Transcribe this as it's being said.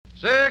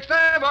The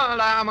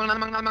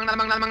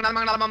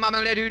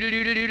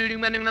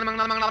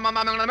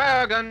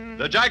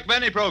Jack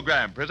Benny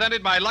Program,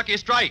 presented by Lucky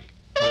Strike.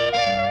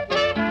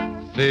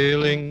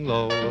 Feeling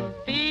low.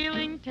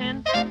 Feeling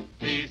tense.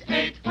 These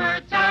 8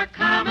 words are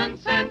common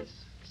sense.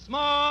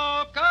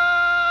 Smoke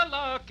a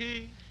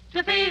Lucky.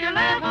 To feel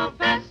level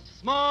best.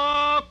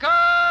 Smoke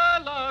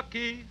a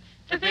Lucky.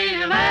 To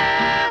feel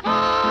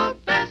level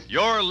best.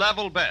 Your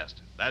level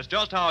best. That's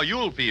just how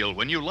you'll feel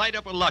when you light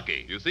up a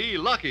Lucky. You see,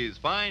 Lucky's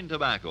fine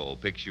tobacco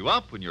picks you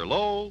up when you're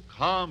low,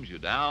 calms you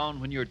down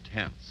when you're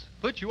tense,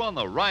 puts you on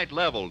the right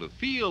level to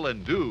feel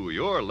and do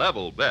your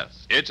level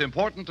best. It's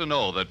important to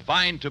know that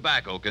fine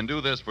tobacco can do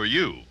this for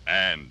you.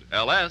 And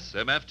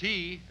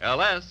LSMFT,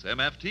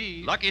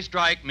 LSMFT. Lucky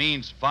Strike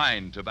means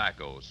fine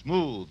tobacco,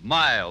 smooth,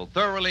 mild,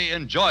 thoroughly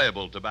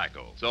enjoyable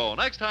tobacco. So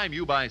next time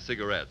you buy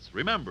cigarettes,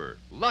 remember,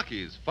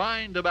 Lucky's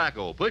fine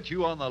tobacco puts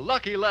you on the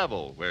lucky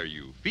level where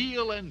you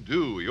feel and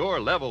do your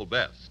level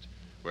best,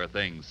 where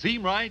things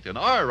seem right and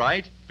are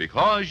right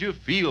because you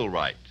feel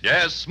right.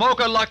 Yes,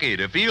 smoke a Lucky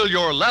to feel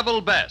your level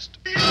best.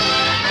 The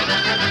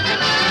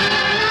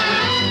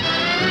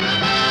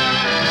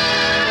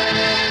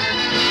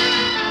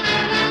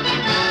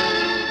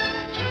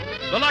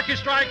Lucky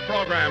Strike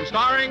program,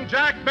 starring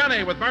Jack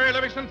Benny with Mary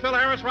Livingston, Phil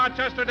Harris,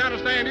 Rochester,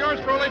 Dennis Day, and yours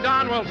truly,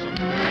 Don Wilson.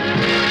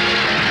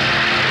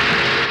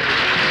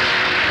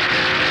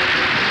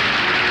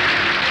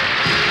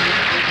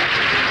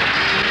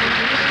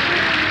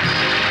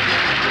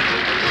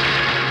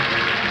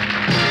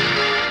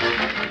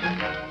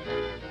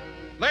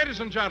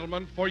 Ladies and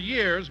gentlemen, for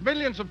years,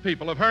 millions of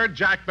people have heard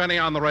Jack Benny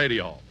on the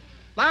radio.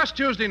 Last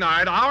Tuesday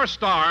night, our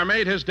star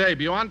made his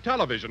debut on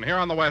television here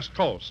on the West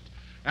Coast,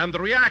 and the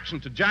reaction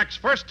to Jack's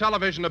first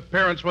television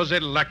appearance was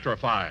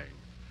electrifying.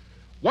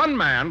 One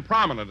man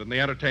prominent in the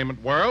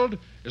entertainment world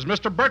is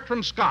Mr.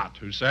 Bertram Scott,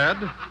 who said,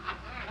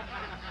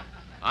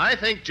 I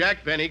think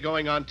Jack Benny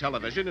going on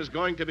television is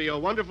going to be a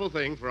wonderful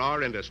thing for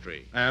our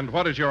industry. And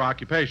what is your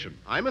occupation?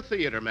 I'm a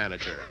theater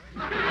manager.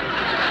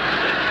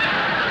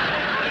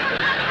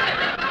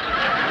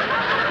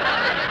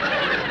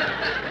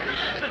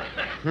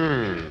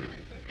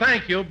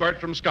 Thank you,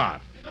 Bertram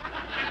Scott.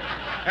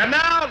 And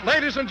now,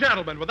 ladies and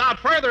gentlemen, without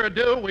further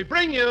ado, we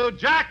bring you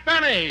Jack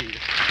Benny.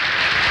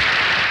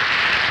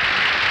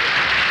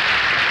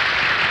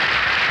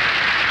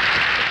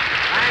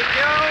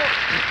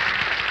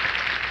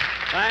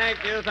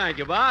 Thank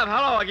you, Bob.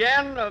 Hello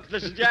again.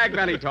 This is Jack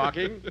Benny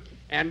talking.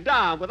 And,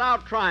 Don,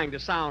 without trying to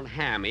sound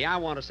hammy, I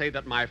want to say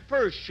that my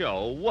first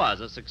show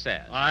was a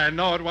success. I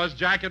know it was,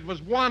 Jack. It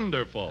was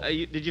wonderful.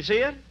 Did you see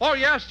it? Oh,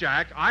 yes,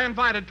 Jack. I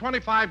invited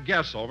 25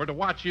 guests over to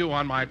watch you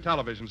on my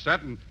television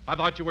set, and I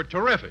thought you were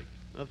terrific.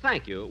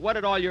 Thank you. What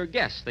did all your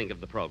guests think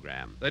of the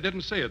program? They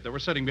didn't see it. They were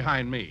sitting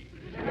behind me.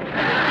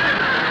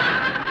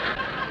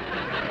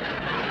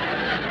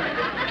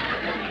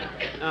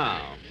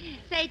 Oh.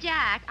 Say,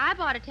 Jack, I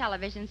bought a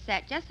television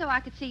set just so I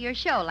could see your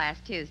show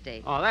last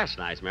Tuesday. Oh, that's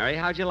nice, Mary.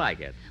 How'd you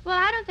like it? Well,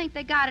 I don't think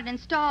they got it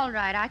installed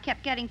right. I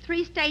kept getting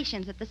 3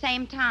 stations at the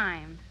same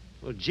time.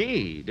 Well,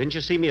 gee, didn't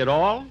you see me at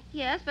all?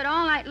 Yes, but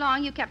all night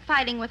long you kept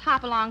fighting with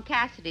Hopalong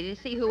Cassidy to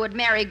see who would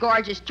marry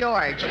Gorgeous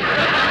George.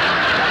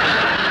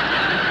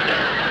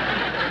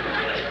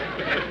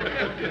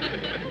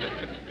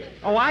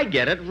 Oh, I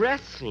get it.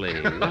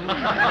 Wrestling.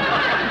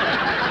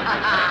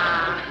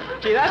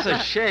 Gee, that's a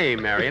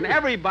shame, Mary. And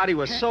everybody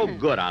was so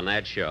good on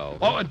that show.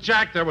 Oh,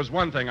 Jack, there was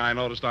one thing I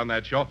noticed on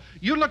that show.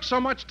 You looked so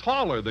much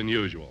taller than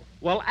usual.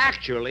 Well,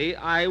 actually,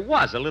 I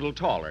was a little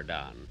taller,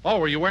 Don. Oh,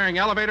 were you wearing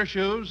elevator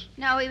shoes?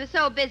 No, he was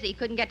so busy he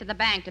couldn't get to the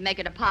bank to make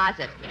a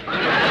deposit.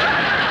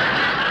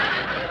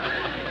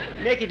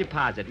 Make a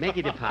deposit.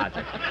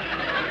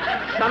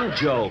 Some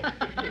joke.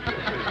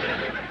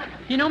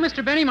 You know,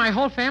 Mr. Benny, my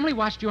whole family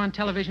watched you on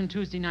television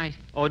Tuesday night.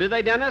 Oh, did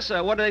they, Dennis?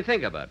 What do they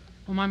think of it?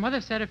 Well, my mother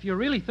said if you're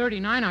really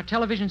 39, our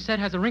television set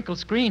has a wrinkled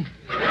screen.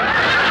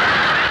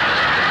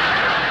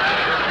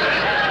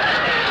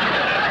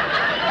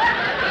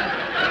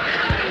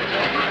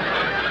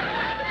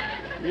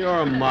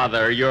 Your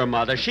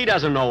mother. She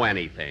doesn't know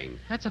anything.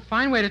 That's a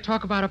fine way to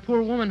talk about a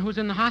poor woman who's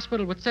in the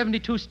hospital with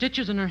 72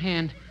 stitches in her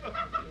hand.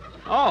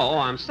 Oh,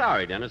 I'm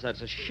sorry, Dennis.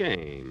 That's a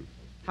shame.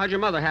 How'd your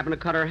mother happen to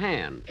cut her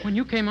hand? When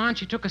you came on,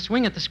 she took a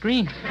swing at the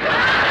screen.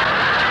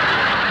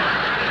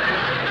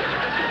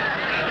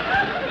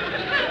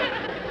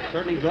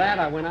 Certainly glad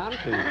I went on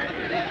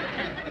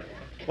to.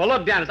 Well,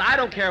 look, Dennis, I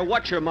don't care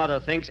what your mother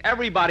thinks.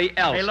 Everybody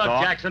else Hey, look,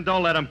 talks. Jackson,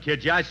 don't let him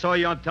kid you. I saw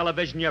you on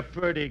television. You're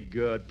pretty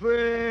good.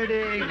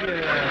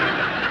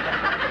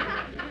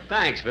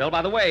 Thanks, Phil.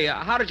 By the way,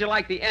 how did you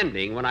like the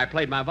ending when I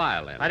played my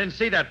violin? I didn't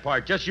see that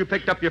part. Just you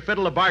picked up your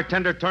fiddle, the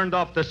bartender turned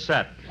off the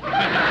set.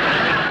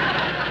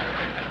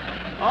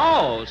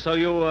 Oh, so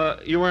you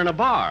were in a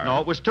bar? No,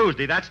 it was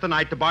Tuesday. That's the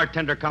night the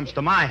bartender comes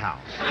to my house.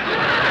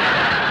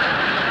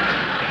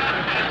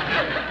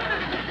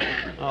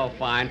 Oh,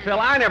 fine. Phil,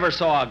 I never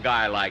saw a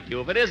guy like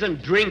you. If it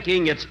isn't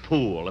drinking, it's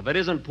pool. If it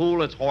isn't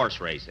pool, it's horse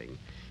racing.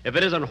 If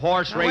it isn't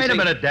horse racing... Wait a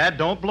minute, Dad.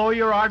 Don't blow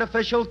your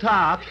artificial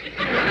top.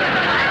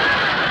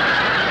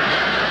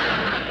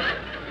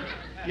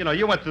 You know,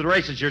 you went to the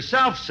races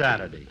yourself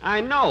Saturday.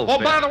 I know. Oh,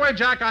 Phil. by the way,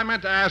 Jack, I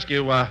meant to ask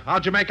you,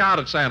 how'd you make out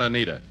at Santa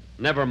Anita?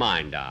 Never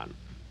mind, Don.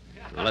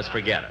 Now, let's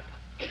forget it.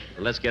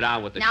 Let's get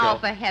on with the Now,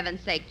 show. for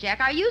heaven's sake, Jack,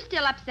 are you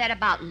still upset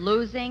about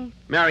losing?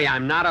 Mary,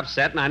 I'm not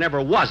upset, and I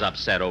never was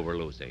upset over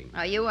losing.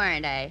 Oh, you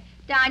weren't, eh?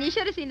 Don, you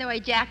should have seen the way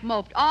Jack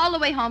moped all the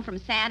way home from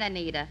Santa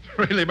Anita.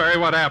 Really, Mary,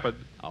 what happened?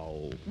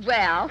 Oh.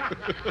 Well,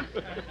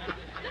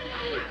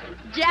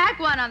 Jack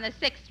won on the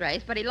 6th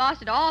race, but he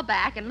lost it all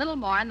back and a little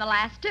more in the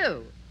last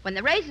 2. When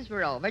the races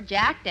were over,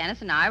 Jack,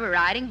 Dennis, and I were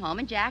riding home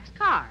in Jack's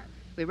car.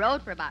 We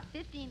rode for about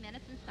 15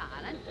 minutes in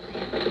silence.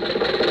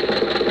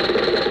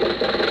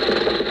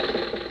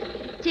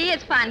 Gee,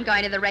 it's fun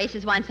going to the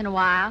races once in a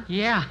while.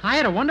 Yeah, I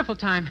had a wonderful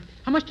time.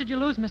 How much did you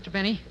lose, Mr.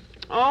 Benny?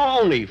 Oh,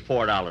 only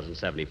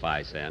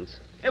 $4.75.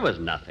 It was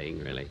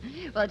nothing, really.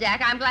 Well, Jack,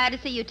 I'm glad to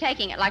see you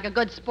taking it like a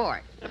good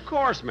sport. Of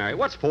course, Mary.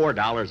 What's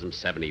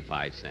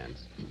 $4.75?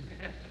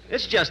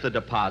 It's just the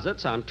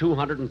deposits on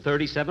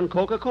 237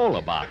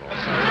 Coca-Cola bottles.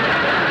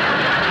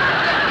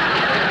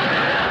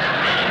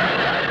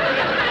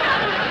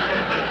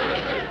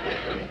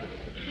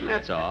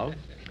 That's all.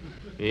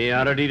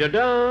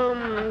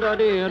 Yada-dee-da-dum,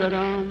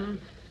 da-dee-da-dum,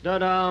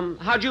 da-dum.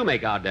 How'd you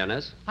make out,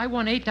 Dennis? I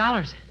won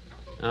 $8.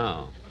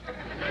 Oh.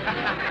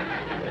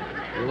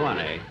 You won,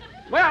 eh?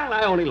 Well,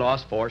 I only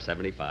lost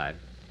 $4.75.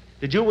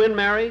 Did you win,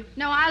 Mary?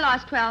 No, I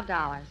lost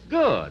 $12.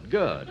 Good,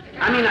 good.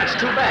 I mean, that's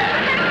too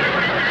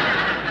bad.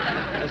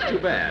 That's too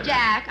bad.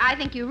 Jack, I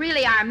think you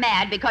really are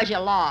mad because you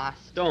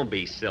lost. Don't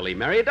be silly,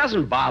 Mary. It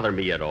doesn't bother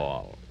me at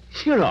all.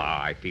 You know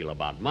how I feel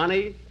about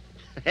money.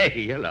 Hey,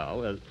 you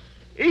know,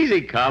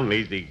 easy come,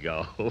 easy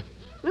go.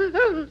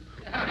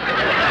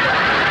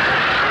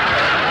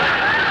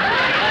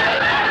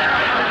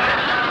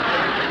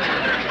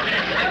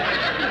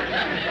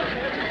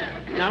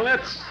 Now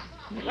let's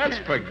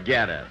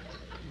forget it.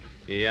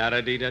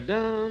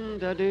 Yada-dee-da-dum,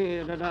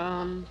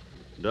 da-dee-da-dum,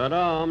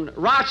 da-dum.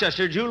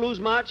 Rochester, did you lose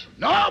much?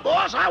 No,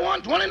 boss, I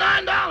won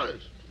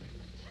 $29.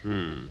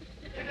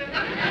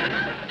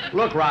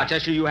 Look,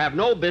 Rochester, you have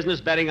no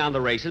business betting on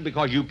the races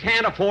because you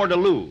can't afford to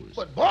lose.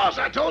 But, boss,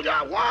 I told you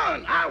I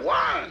won. I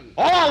won.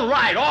 All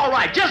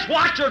right. Just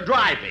watch your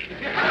driving.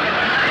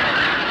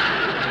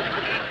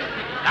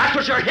 That's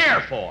what you're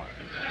here for.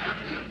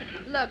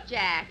 Look,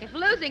 Jack, if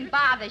losing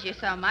bothers you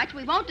so much,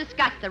 we won't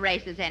discuss the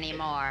races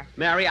anymore.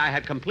 Mary, I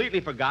had completely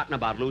forgotten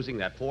about losing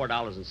that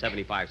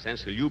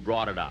 $4.75 till you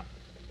brought it up.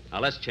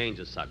 Now, let's change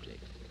the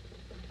subject.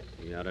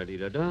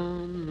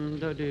 Yada-dee-da-dum,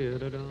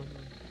 da-dee-da-dum,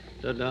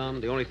 da-dum.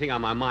 The only thing on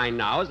my mind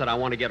now is that I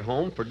want to get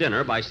home for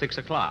dinner by 6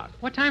 o'clock.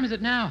 What time is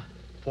it now?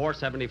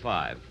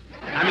 4:75.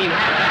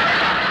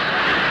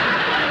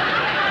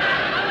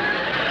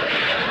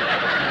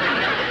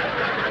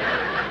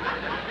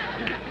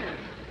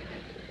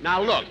 Now,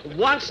 look,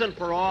 once and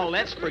for all,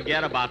 let's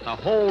forget about the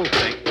whole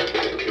thing.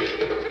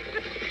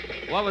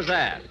 What was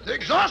that? The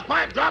exhaust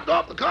pipe dropped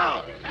off the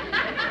car.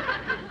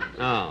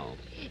 Oh.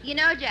 You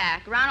know,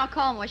 Jack, Ronald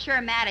Coleman was sure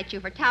mad at you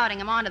for touting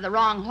him onto the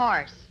wrong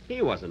horse.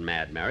 He wasn't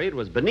mad, Mary. It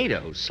was Benita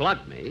who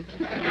slugged me.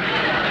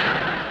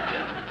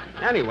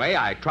 Anyway,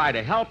 I tried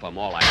to help him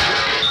all I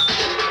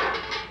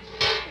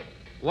could.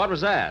 What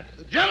was that?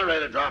 The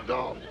generator dropped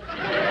off.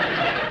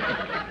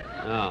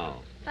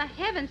 Oh. For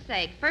heaven's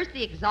sake, first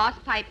the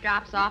exhaust pipe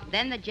drops off,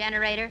 then the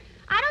generator.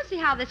 I don't see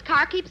how this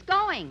car keeps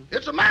going.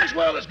 It's a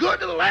Maxwell that's good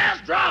to the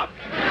last drop.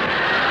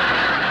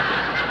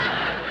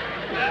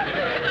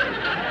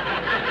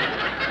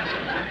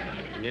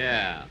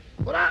 Yeah.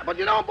 But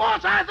you know,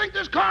 boss, I think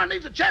this car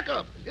needs a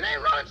checkup. It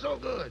ain't running so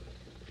good.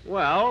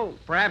 Well,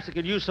 perhaps it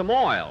could use some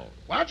oil.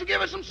 Why don't you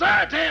give it some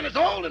Sartan? It's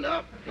old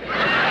enough.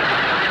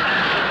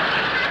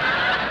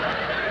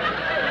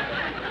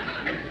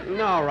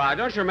 No, Rod,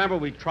 don't you remember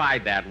we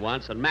tried that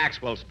once, and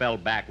Maxwell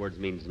spelled backwards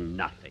means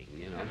nothing,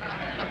 you know?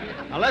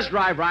 Now, let's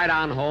drive right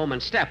on home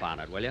and step on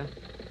it, will you?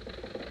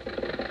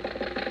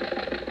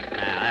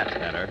 That's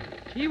better.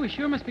 Gee, we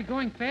sure must be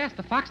going fast.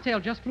 The foxtail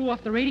just flew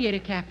off the radiator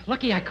cap.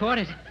 Lucky I caught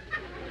it.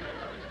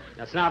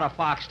 That's not a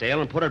foxtail,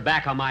 and put it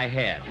back on my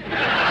head.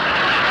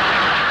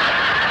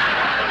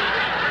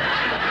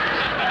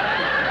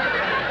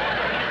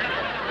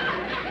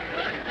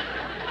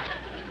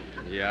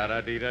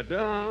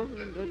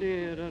 Yada-dee-da-dum,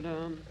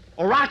 da-dee-da-dum.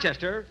 Oh,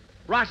 Rochester,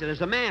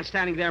 there's a man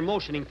standing there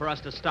motioning for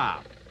us to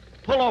stop.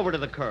 Pull over to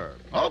the curb.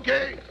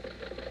 Okay.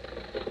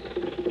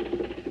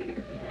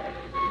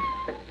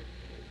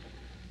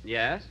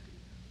 Yes?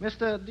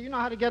 Mister, do you know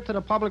how to get to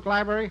the public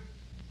library?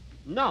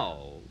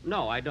 No,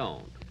 I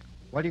don't.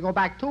 Well, you go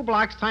back 2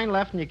 blocks, turn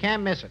left, and you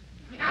can't miss it.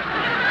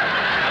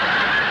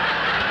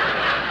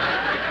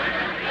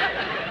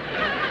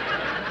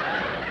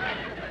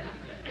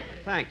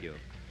 Thank you.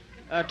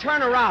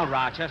 Turn around,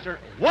 Rochester.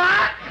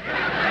 What?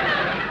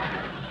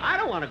 I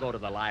don't want to go to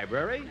the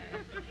library.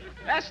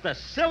 That's the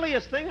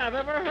silliest thing I've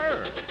ever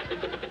heard.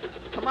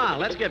 Come on,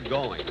 let's get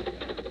going.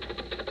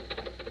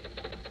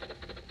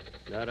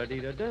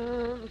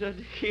 Da-da-dee-da-dum,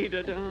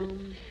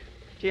 da-dee-da-dum,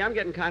 Gee, I'm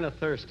getting kind of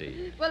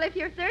thirsty. Well, if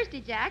you're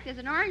thirsty, Jack, there's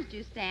an orange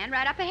juice stand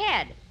right up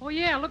ahead. Oh,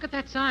 yeah, look at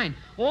that sign.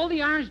 All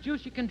the orange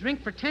juice you can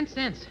drink for 10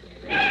 cents.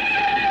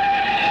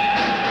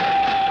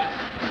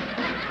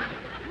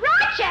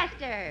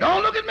 Rochester!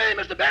 Don't look at me.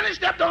 Mr. Benny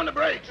stepped on the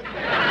brakes.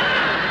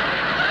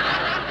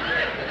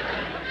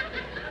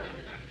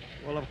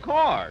 Well, of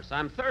course.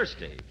 I'm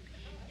thirsty.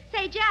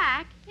 Say,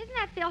 Jack, isn't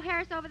that Phil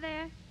Harris over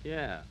there?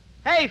 Yeah.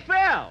 Hey,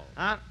 Phil!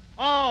 Huh?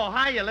 Oh,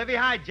 hiya, Livy.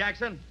 Hi,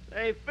 Jackson.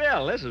 Hey,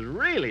 Phil, this is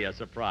really a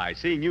surprise,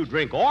 seeing you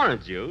drink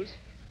orange juice.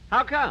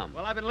 How come?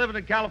 Well, I've been living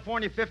in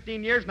California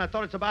 15 years, and I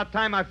thought it's about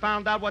time I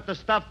found out what the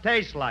stuff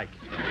tastes like.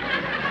 Well,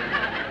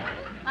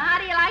 how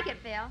do you like it,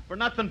 Phil? For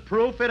nothing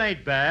proof, it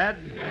ain't bad.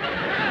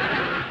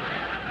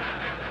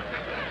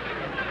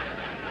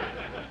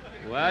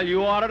 Well,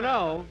 you ought to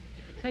know.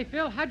 Say,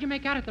 Phil, how'd you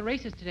make out at the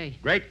races today?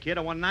 Great, kid.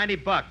 I won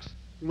 $90.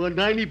 Well,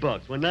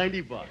 $90. Well,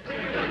 $90.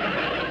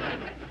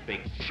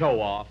 Big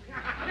show-off.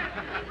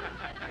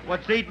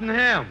 What's eating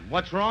him?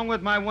 What's wrong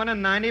with my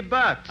winning $90?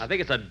 I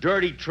think it's a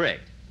dirty trick.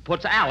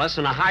 Puts Alice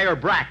in a higher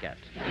bracket.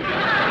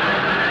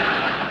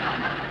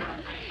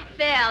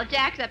 Phil,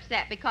 Jack's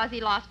upset because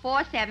he lost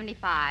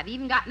 $4.75. He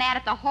even got mad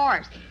at the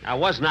horse. I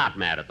was not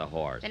mad at the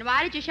horse. Then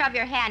why did you shove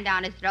your hand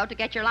down his throat to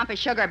get your lump of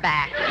sugar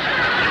back?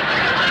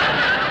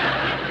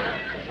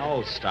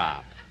 Oh,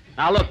 stop.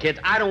 Now, look, kids,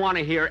 I don't want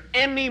to hear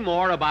any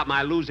more about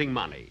my losing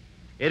money.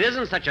 It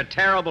isn't such a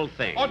terrible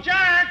thing. Oh,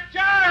 Jack!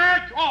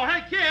 Jack! Oh,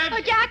 hey, kid! Oh,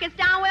 Jack, it's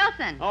Don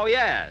Wilson. Oh,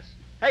 yes.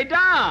 Hey,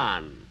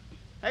 Don.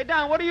 Hey,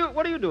 Don, what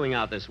are you doing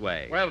out this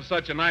way? Well, it's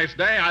such a nice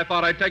day, I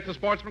thought I'd take the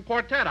Sportsman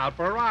Quartet out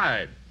for a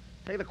ride.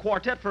 Take the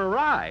quartet for a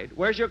ride?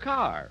 Where's your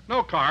car?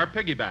 No car,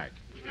 piggyback.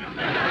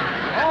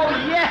 Oh,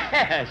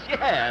 yes,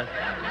 yes.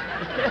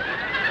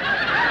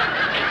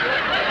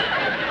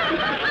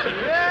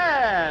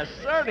 Yes,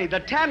 certainly. The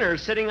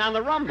tenor's sitting on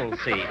the rumble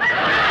seat.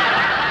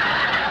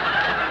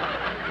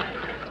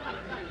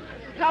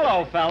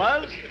 Hello,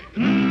 fellas.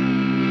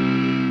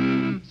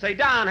 Say,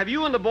 Don, have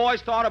you and the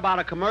boys thought about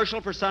a commercial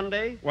for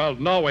Sunday? Well,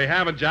 no, we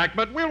haven't, Jack,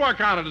 but we'll work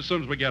on it as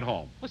soon as we get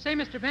home. Well, say,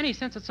 Mr. Benny,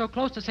 since it's so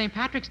close to St.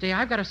 Patrick's Day,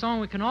 I've got a song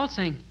we can all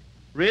sing.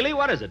 Really?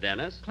 What is it,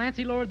 Dennis?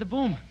 Clancy lowered the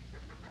boom.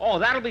 Oh,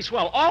 that'll be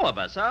swell. All of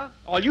us, huh?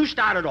 Oh, you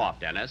start it off,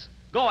 Dennis.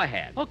 Go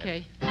ahead.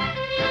 Okay.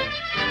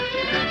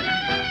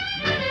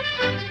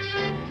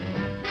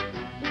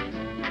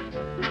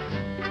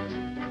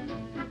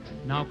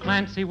 Now,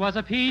 Clancy was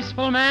a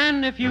peaceful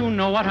man, if you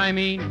know what I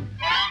mean.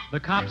 The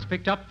cops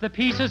picked up the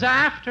pieces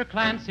after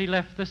Clancy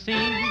left the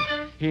scene.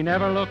 He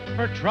never looked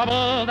for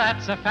trouble,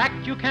 that's a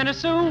fact you can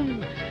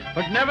assume.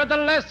 But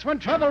nevertheless, when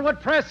trouble would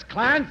press,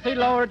 Clancy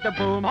lowered the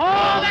boom.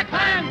 Oh, the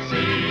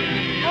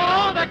Clancy!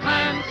 Oh, the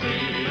Clancy!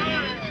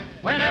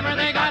 Whenever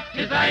they got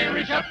his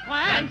Irish up,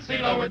 Clancy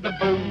lowered the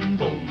boom,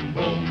 boom,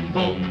 boom,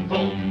 boom,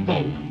 boom,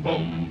 boom,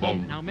 boom,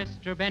 boom. Now,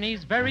 Mr.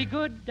 Benny's very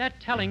good at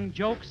telling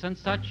jokes and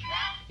such.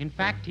 In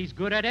fact, he's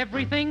good at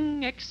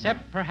everything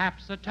except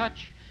perhaps a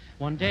touch.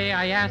 One day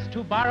I asked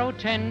to borrow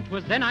 10,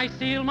 'twas then I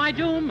sealed my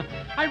doom.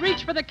 I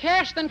reached for the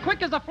cash, then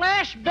quick as a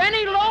flash,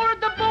 Benny lowered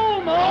the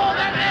boom. Oh,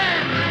 the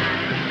Benny!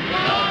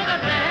 Oh, the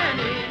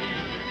Benny!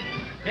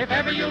 If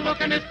ever you look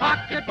in his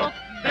pocketbook,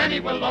 Benny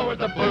will lower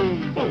the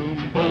boom,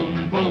 boom,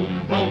 boom,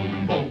 boom,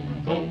 boom,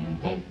 boom, boom,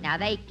 boom. Now,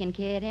 they can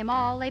kid him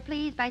all they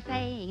please by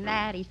saying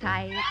that he's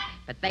tight,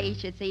 but they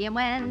should see him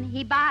when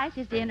he buys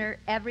his dinner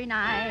every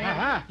night.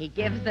 Uh-huh. He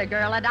gives the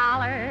girl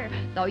 $1,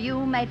 though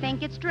you may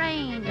think it's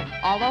strange.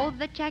 Although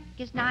the check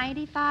is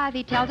 95,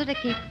 he tells her to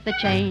keep the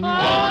change.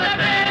 Oh, the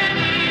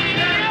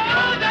Benny!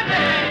 Oh, the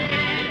Benny!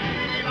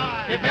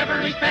 If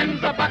ever he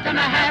spends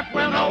 $1.50,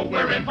 we'll know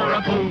we're in for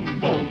a boom,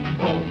 boom,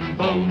 boom,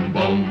 boom,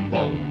 boom,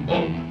 boom,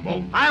 boom,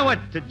 boom. I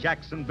went to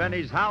Jackson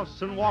Benny's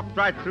house and walked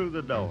right through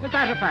the door. Is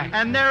that a fact?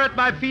 And there at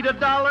my feet,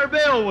 $1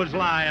 bill was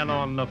lying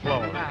on the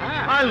floor.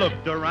 I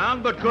looked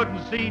around but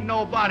couldn't see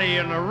nobody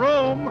in the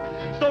room.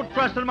 So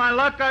trusting my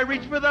luck, I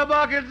reached for the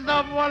bucket and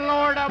someone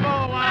lowered a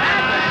boom.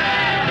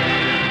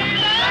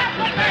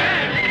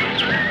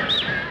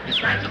 He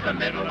scratches the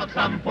middle of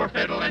some poor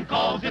fiddle and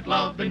calls it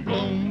love and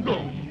gloom,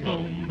 gloom,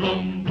 gloom,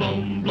 gloom,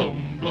 gloom,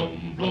 gloom,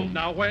 gloom, gloom.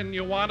 Now, when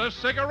you want a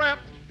cigarette,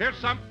 here's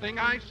something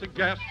I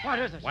suggest. What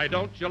is it? Why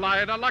don't you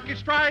light a Lucky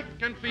Strike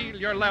and feel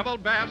your level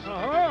best?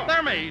 Oh.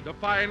 They're made of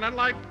fine and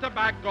light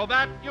tobacco,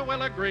 that you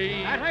will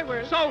agree. That I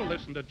will. So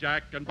listen to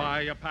Jack and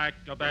buy a pack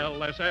of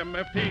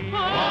LSMFT.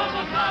 Oh,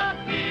 the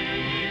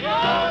Luckies,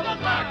 oh, the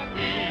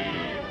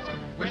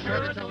Luckies. We're sure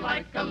that you'll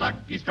like a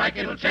Lucky Strike.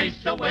 It'll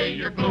chase away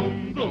your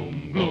gloom,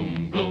 gloom,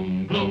 gloom,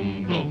 gloom,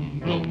 gloom, gloom,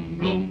 gloom,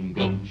 gloom,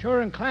 gloom.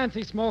 Sure, and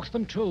Clancy smokes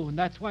them too, and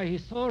that's why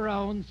he's so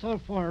round, so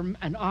firm,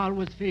 and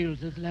always feels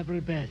his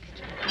level best.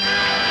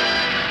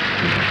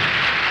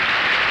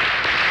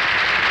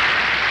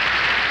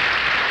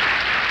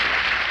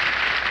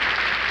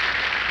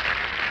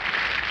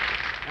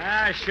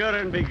 Ah,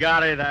 shouldn't be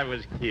golly, that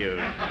was cute.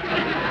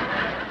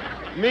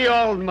 Me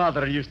old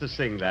mother used to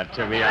sing that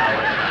to me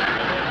always.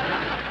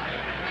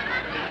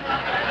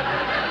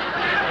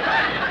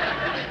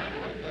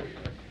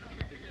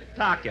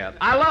 Taka,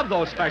 I love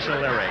those special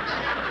lyrics.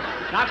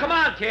 Now, come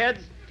on, kids.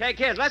 Okay,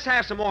 kids, let's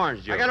have some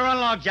orange juice. I gotta run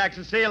along,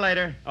 Jackson. See you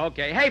later.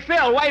 Okay. Hey,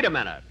 Phil, wait a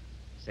minute.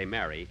 Say,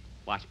 Mary,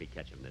 watch me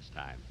catch him this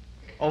time.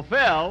 Oh,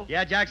 Phil.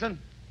 Yeah, Jackson?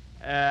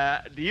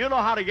 Do you know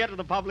how to get to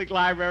the public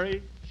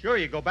library? Sure,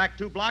 you go back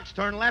 2 blocks,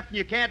 turn left, and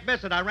you can't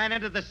miss it. I ran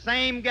into the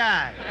same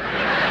guy.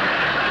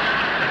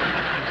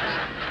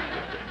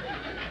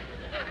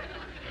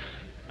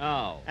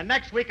 Oh. And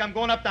next week, I'm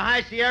going up to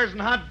High Sierras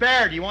and hunt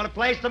bear. Do you want to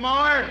play some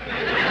more?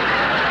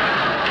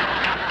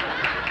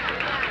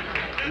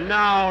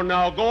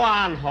 No, go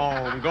on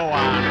home. Go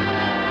on home.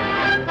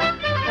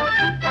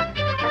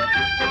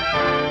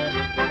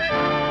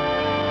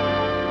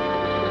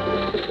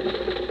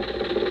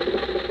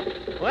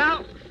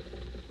 Well,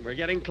 we're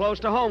getting close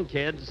to home,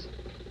 kids,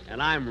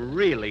 and I'm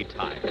really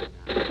tired.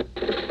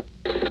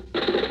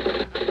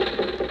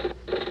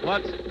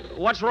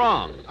 What's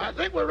wrong? I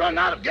think we're running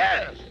out of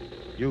gas.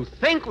 You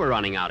think we're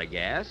running out of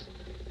gas?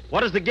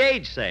 What does the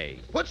gauge say?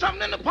 Put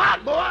something in the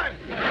pot, boy.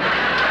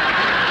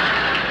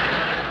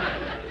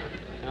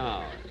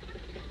 Oh.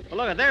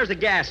 Well, look, there's a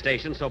gas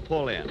station, so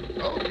pull in.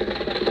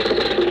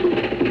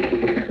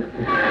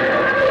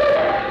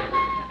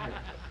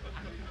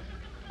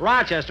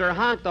 Rochester,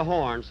 honk the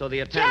horn so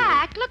the attendant...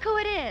 Jack, look who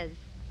it is.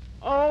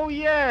 Oh,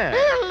 yeah.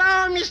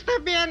 Hello,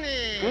 Mr.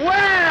 Benny.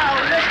 Well,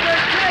 Mr.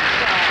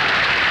 Kitzel.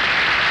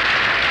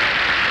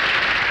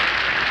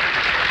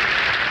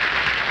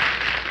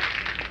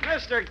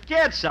 Mr.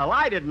 Kitzel,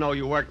 I didn't know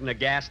you worked in a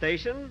gas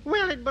station.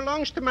 Well, it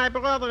belongs to my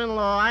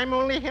brother-in-law. I'm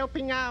only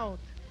helping out.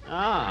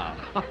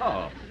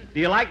 Oh. Do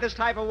you like this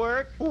type of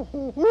work?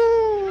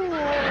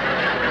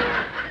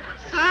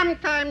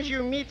 Sometimes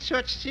you meet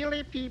such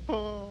silly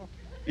people.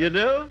 You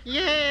do?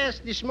 Yes.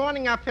 This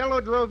morning a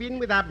fellow drove in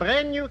with a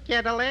brand new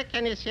Cadillac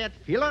and he said,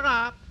 fill her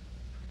up.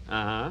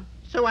 Uh-huh.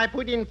 So I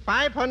put in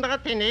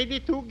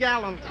 582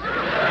 gallons.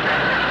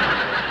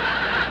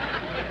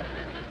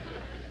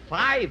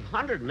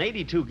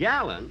 582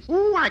 gallons?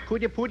 Ooh, I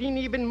could have put in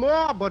even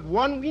more, but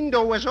one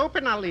window was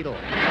open a little.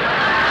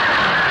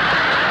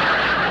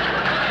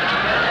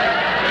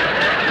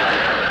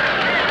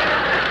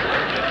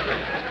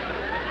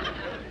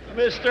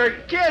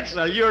 Mr.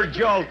 Kitzel, you're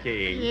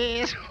joking.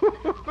 Yes.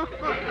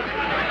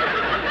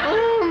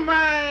 Oh,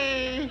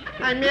 my.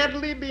 I'm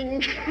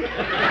ad-libbing.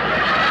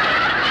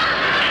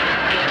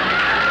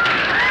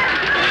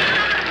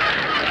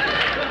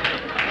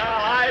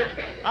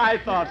 I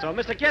thought so.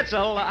 Mr.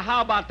 Kitzel,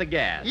 how about the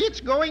gas?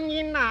 It's going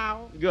in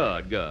now.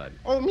 Good.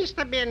 Oh,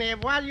 Mr. Benny,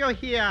 while you're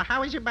here,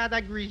 how is about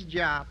that grease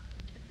job?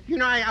 You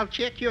know, I'll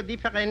check your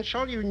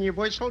differential, your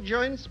universal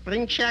joints,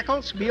 spring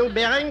shackles, wheel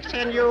bearings,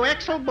 and your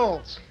axle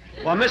bolts.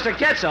 Well, Mr.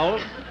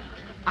 Kitzel,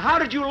 how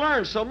did you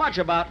learn so much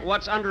about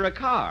what's under a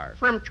car?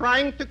 From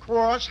trying to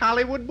cross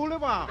Hollywood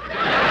Boulevard.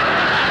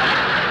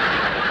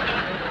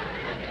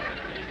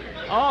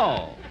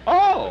 Oh.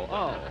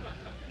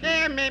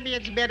 Yeah, maybe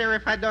it's better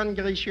if I don't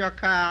grease your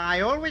car.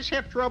 I always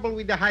have trouble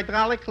with the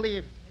hydraulic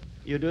lift.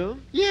 You do?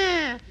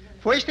 Yeah.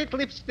 First it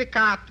lifts the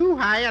car too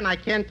high and I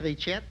can't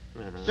reach it.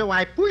 Uh-huh. So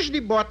I push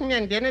the button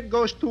and then it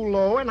goes too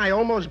low and I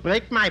almost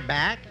break my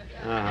back.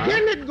 Uh-huh.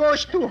 Then it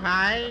goes too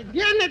high.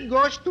 Then it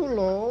goes too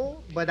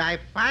low. But I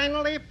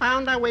finally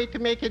found a way to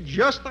make it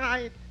just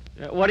right.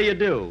 What do you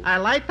do? I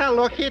light a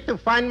looky to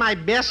find my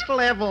best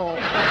level.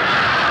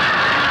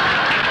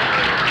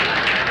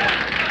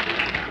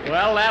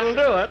 Well, that'll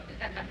do it.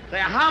 Say,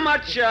 how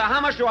much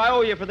do I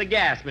owe you for the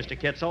gas, Mr.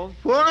 Kitzel?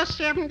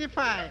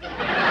 $4.75.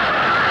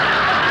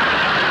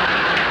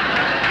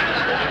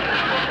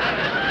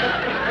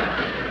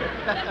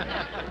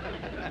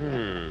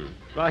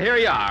 Well, here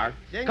you are.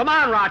 Come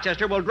on,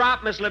 Rochester. We'll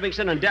drop Miss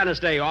Livingston and Dennis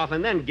Day off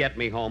and then get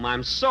me home.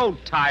 I'm so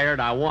tired,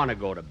 I want to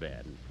go to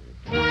bed.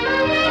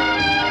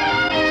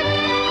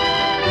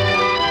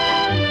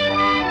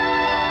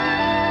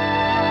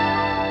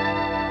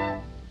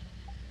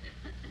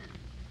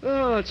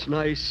 Oh, it's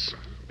nice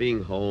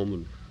being home,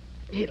 and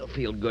it'll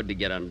feel good to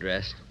get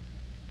undressed.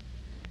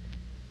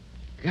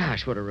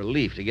 Gosh, what a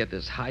relief to get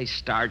this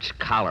high-starch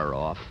collar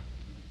off.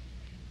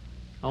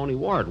 I only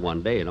wore it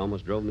one day. It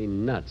almost drove me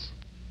nuts.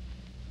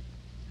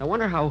 I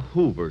wonder how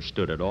Hoover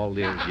stood it all those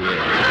years.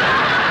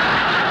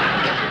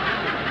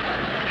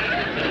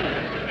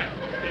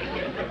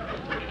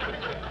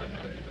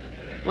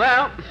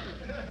 Well,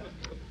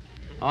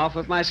 off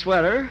with my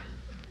sweater.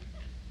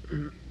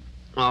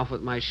 Off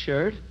with my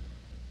shirt.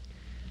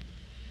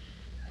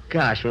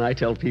 Gosh, when I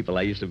tell people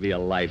I used to be a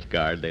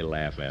lifeguard, they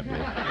laugh at me.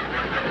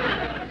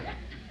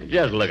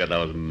 Just look at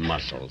those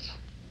muscles.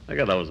 Look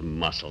at those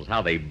muscles,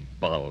 how they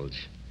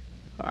bulge.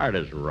 Hard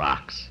as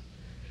rocks.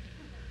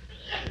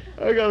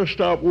 I gotta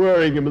stop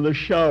wearing them in the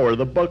shower.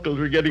 The buckles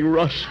are getting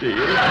rusty.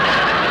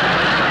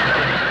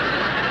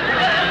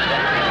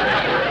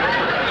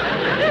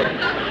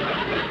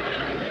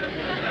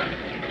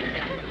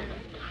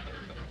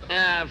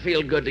 I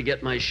feel good to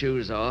get my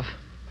shoes off.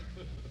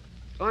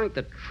 Going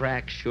the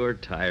track sure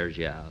tires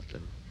you out.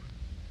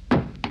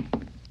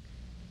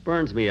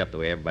 Burns me up the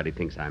way everybody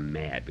thinks I'm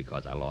mad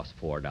because I lost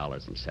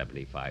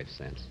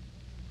 $4.75.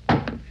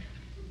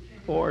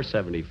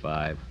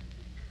 $4.75.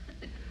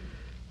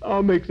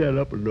 I'll make that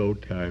up in no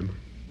time.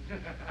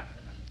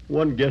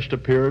 One guest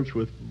appearance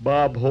with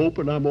Bob Hope,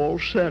 and I'm all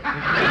set.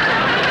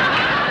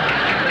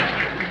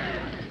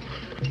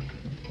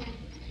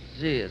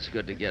 Gee, it's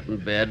good to get in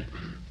bed.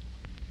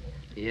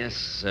 Yes,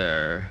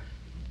 sir.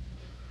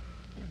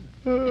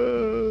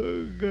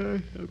 Oh,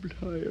 gosh, I'm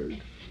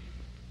tired.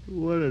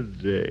 What a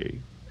day.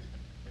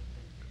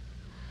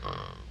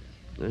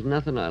 There's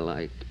nothing I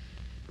like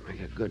like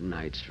a good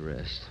night's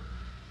rest.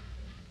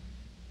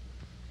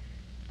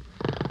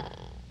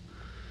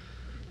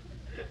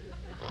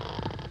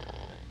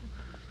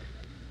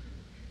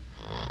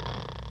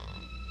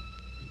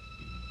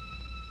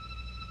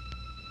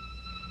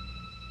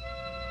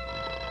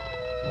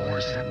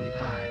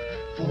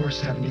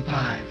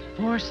 $475.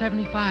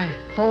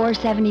 $475.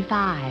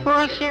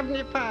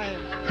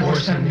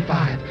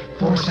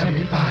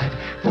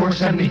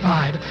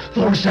 $475.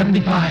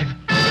 $475.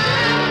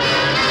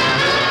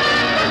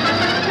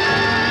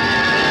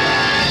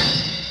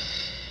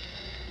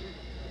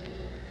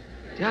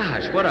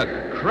 Gosh, what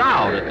a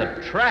crowd at the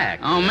track.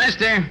 Oh,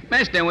 mister,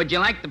 would you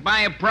like to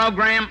buy a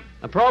program?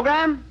 A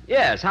program?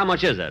 Yes. How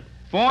much is it?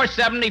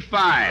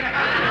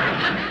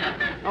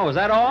 $475. Oh, is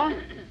that all?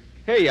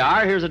 Here you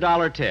are. Here's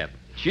 $1 tip.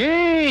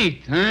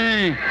 Gee,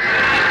 thanks.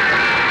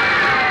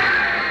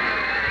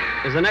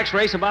 Is the next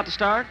race about to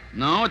start?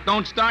 No, it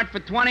don't start for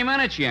 20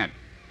 minutes yet.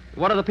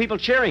 What are the people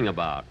cheering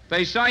about?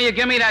 They saw you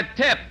give me that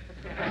tip.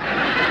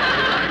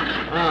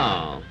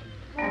 Oh.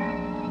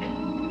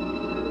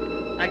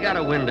 I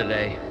gotta win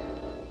today.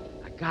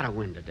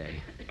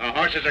 The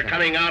horses are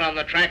coming out on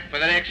the track for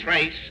the next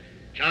race.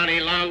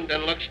 Johnny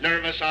Longden looks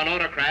nervous on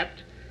Autocrat.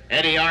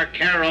 Eddie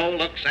Arcaro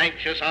looks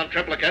anxious on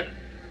Triplicate.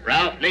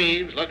 Ralph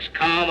Neves looks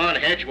calm on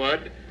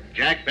Hedgewood.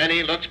 Jack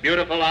Benny looks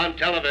beautiful on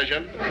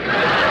television.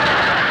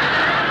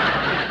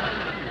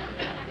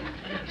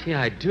 See,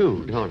 I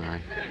do, don't I?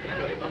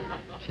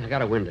 See, I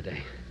gotta win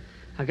today.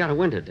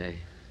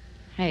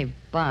 Hey,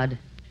 Bud.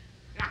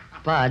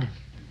 Bud.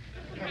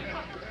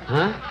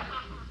 Huh?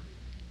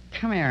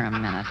 Come here a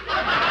minute.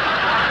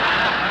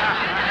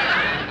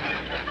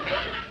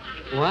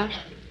 What?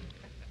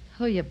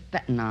 Who you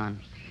betting on?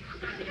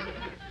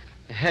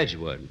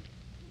 Hedgewood.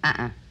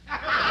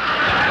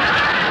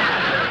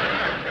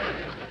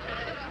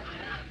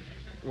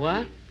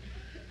 What?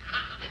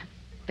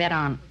 Bet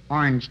on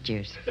orange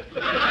juice.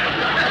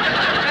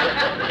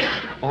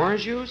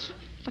 Orange juice?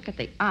 Look at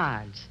the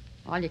odds.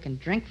 All you can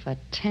drink for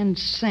 10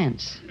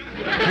 cents.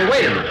 Hey,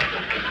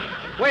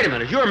 wait a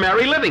minute. You're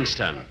Mary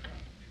Livingston.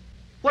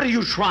 What are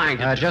you trying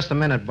to do? Just a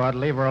minute, Bud.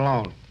 Leave her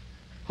alone.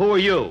 Who are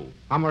you?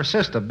 I'm her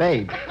sister,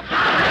 Babe.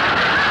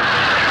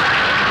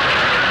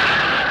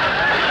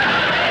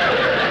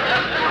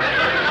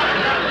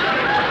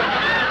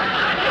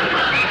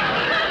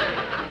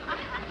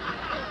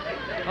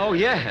 Oh,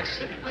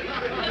 yes.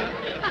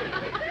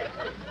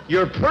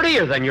 You're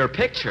prettier than your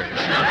pictures.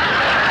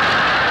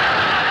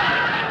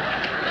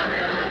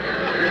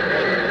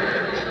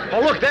 Oh,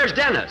 look, there's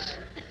Dennis.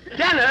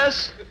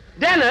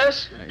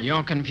 Dennis!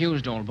 You're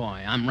confused, old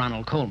boy. I'm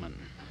Ronald Coleman.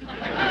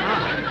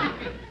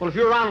 Well, if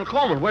you're Ronald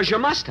Coleman, where's your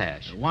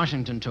mustache?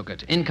 Washington took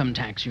it. Income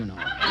tax, you know.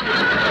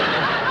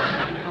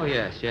 Oh,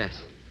 yes.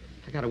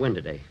 I gotta win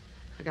today.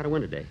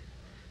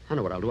 I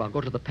know what I'll do. I'll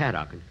go to the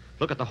paddock and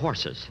look at the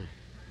horses.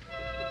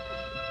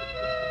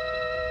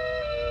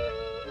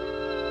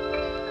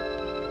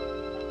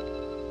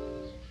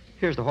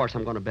 Here's the horse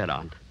I'm going to bet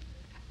on.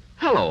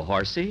 Hello,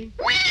 horsey.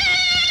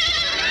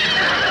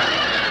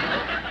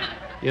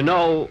 You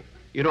know,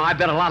 I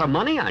bet a lot of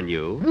money on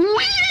you.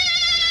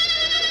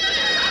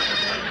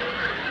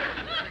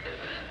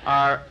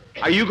 Are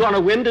you going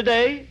to win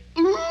today?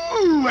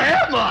 Ooh,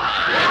 Emma!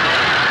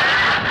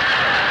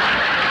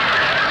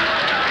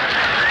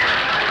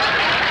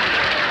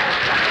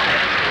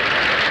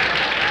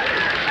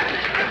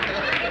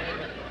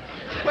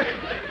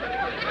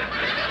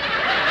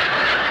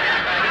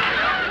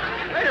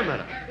 Wait a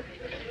minute.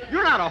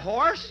 You're not a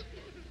horse.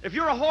 If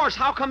you're a horse,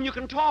 how come you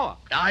can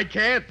talk? I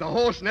can't. The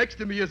horse next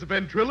to me is a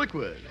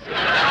ventriloquist.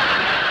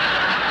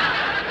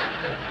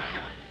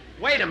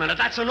 Wait a minute.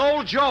 That's an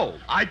old joke.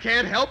 I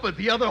can't help it.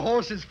 The other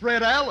horse is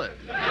Fred Allen.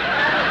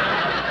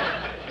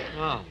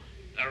 Oh.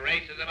 The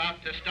race is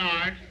about to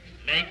start.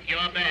 Make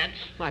your bets.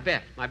 My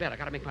bet. I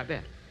gotta make my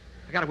bet.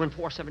 I gotta win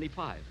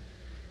 $475.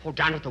 Oh,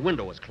 darn it, the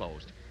window is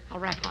closed. I'll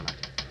rap on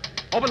it.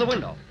 Open the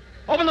window.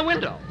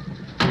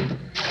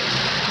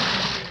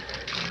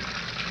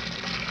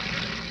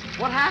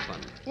 What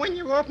happened? When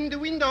you opened the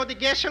window, the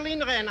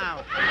gasoline ran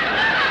out.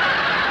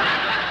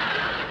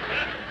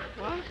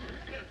 What?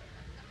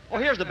 Oh,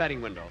 here's the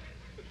betting window.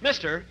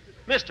 Mister,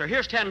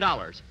 here's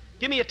 $10.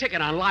 Give me a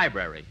ticket on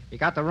library. You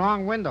got the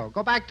wrong window.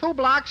 Go back 2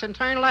 blocks and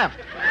turn left.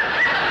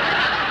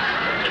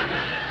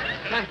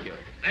 Thank you.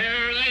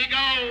 There they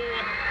go.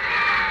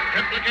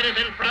 Triplicate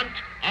is in front.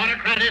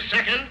 Autocrat is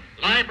second.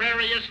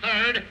 Library is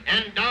third.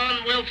 And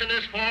Don Wilson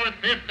is fourth,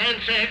 fifth,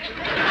 and sixth.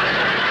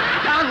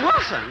 Don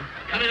Wilson?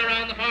 Coming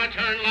around the far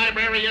turn,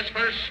 Library is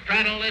first.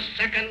 Straddle is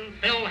second.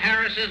 Phil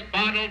Harris is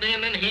bottled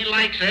in, and he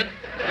likes it.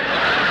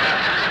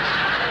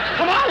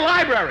 Come on,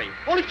 library.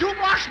 Only 2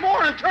 blocks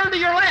more and turn to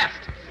your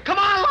left. Come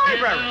on,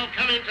 library. Now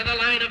coming to the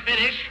line of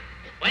finish.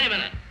 Wait a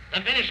minute.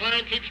 The finish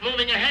line keeps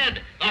moving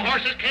ahead. The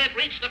horses can't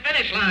reach the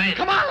finish line.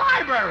 Come on,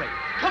 library.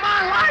 Come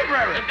on,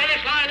 library. The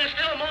finish line is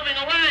still moving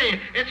away.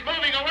 It's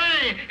moving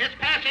away. It's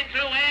passing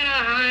through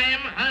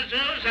Anaheim,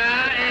 Azusa,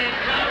 and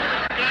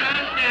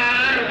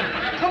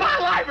Uganda. Come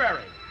on,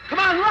 library. Come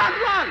on,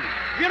 run.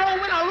 If you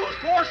don't win, I'll lose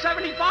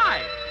 $4.75.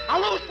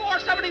 I'll lose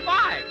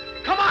 $4.75.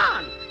 Come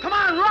on,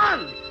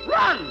 run.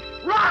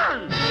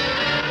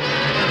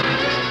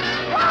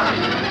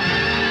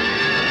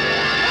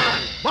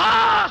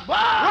 Boss!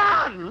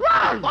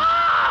 Run!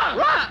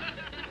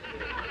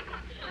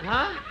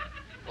 Huh?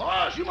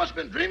 Boss, you must have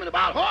been dreaming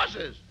about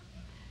horses.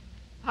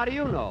 How do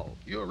you know?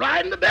 You're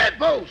riding the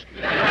bedpost.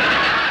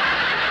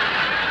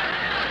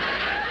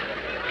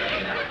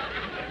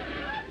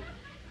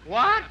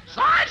 What?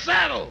 Side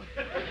saddle.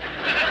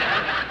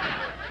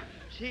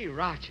 Gee,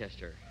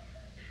 Rochester,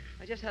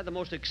 I just had the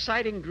most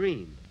exciting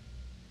dream.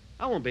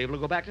 I won't be able to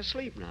go back to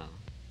sleep now.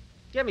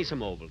 Get me some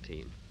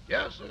Ovaltine.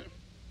 Yes, sir.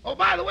 Oh,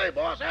 by the way,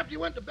 boss, after you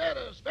went to bed,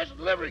 a special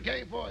delivery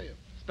came for you.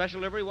 Special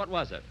delivery? What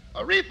was it?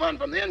 A refund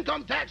from the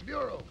Income Tax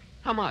Bureau.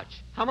 How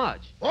much?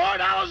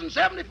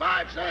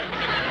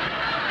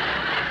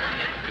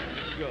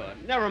 $4.75.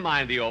 Good. Never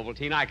mind the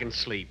Ovaltine. I can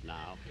sleep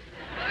now.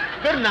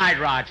 Good night,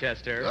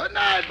 Rochester. Good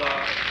night,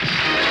 boss.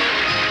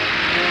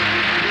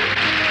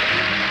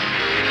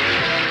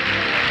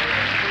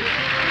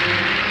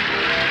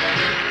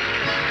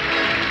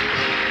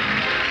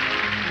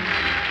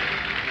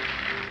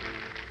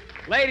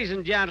 Ladies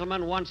and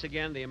gentlemen, once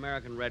again, the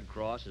American Red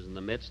Cross is in the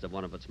midst of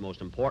one of its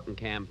most important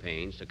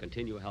campaigns to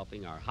continue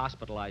helping our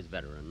hospitalized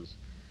veterans,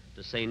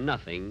 to say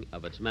nothing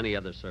of its many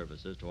other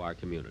services to our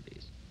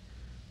communities.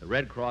 The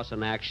Red Cross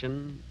in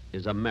action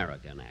is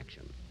America in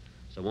action.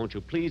 So won't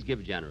you please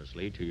give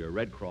generously to your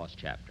Red Cross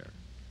chapter.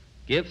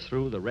 Give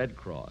through the Red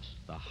Cross,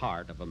 the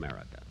heart of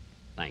America.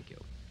 Thank you.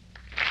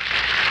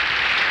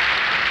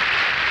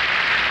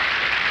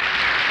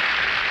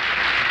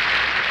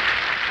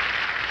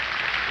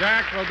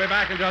 Jack will be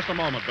back in just a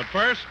moment, but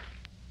first...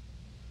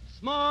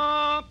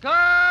 Smoke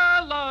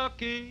a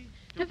Lucky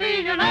to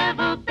feel your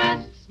level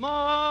best.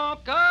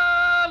 Smoke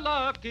a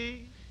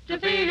Lucky to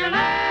feel your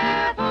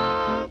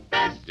level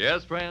best.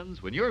 Yes,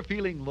 friends, when you're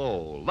feeling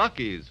low,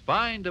 Lucky's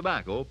Fine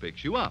Tobacco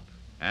picks you up.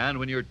 And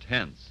when you're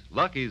tense,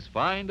 Lucky's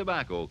Fine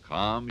Tobacco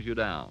calms you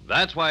down.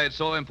 That's why it's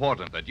so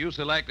important that you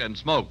select and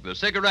smoke the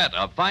cigarette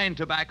of fine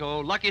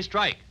tobacco Lucky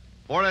Strike.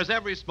 For as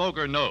every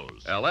smoker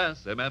knows,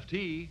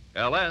 LSMFT,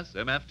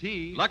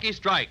 Lucky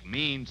Strike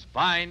means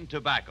fine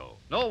tobacco.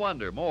 No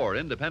wonder more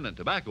independent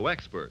tobacco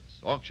experts,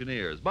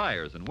 auctioneers,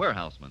 buyers, and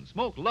warehousemen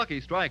smoke Lucky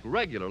Strike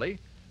regularly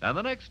than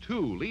the next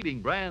 2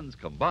 leading brands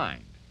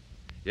combined.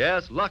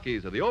 Yes,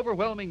 Lucky's are the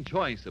overwhelming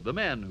choice of the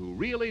men who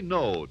really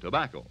know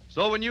tobacco.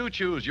 So when you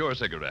choose your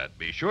cigarette,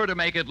 be sure to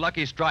make it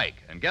Lucky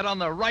Strike and get on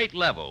the right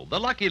level, the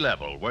lucky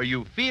level, where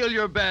you feel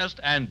your best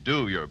and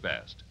do your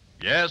best.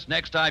 Yes,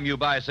 next time you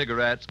buy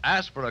cigarettes,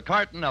 ask for a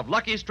carton of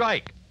Lucky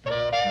Strike.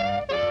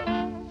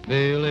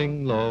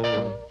 Feeling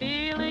low.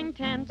 Feeling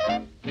tense.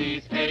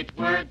 These 8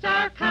 words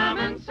are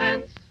common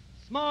sense.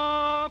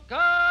 Smoke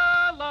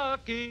a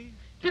Lucky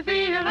To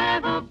feel your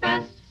level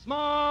best.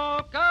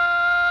 Smoke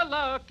a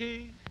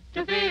Lucky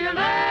To feel your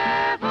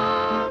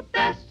level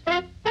best.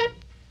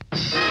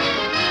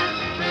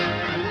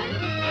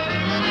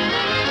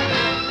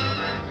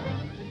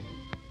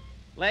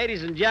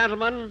 Ladies and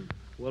gentlemen,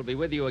 we'll be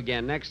with you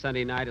again next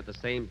Sunday night at the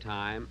same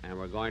time, and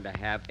we're going to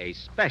have a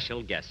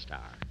special guest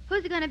star.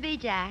 Who's it going to be,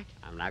 Jack?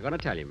 I'm not going to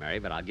tell you, Mary,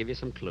 but I'll give you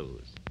some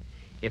clues.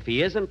 If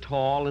he isn't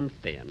tall and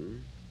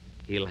thin,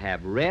 he'll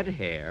have red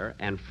hair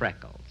and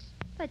freckles.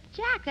 But,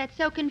 Jack, that's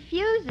so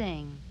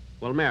confusing.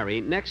 Well,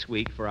 Mary, next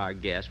week for our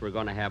guest, we're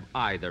going to have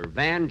either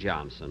Van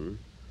Johnson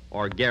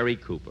or Gary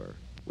Cooper,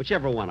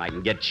 whichever one I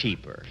can get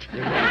cheaper.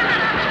 Good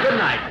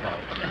night, folks.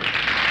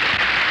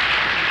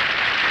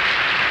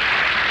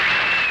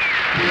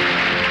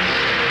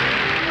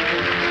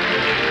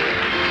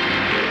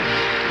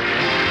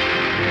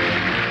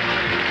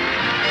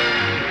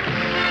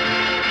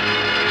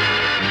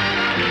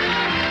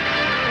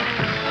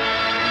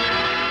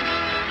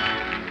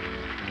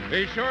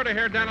 Be sure to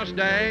hear Dennis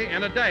Day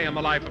in A Day in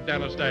the Life of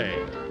Dennis Day.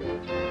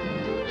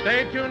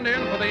 Stay tuned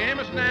in for the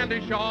Amos and Andy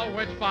Show,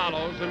 which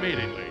follows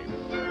immediately.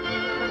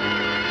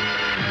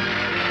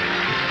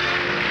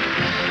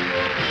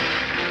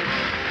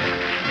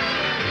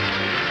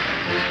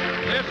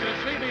 This is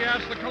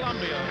CBS, the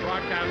Columbia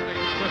Broadcasting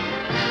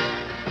System.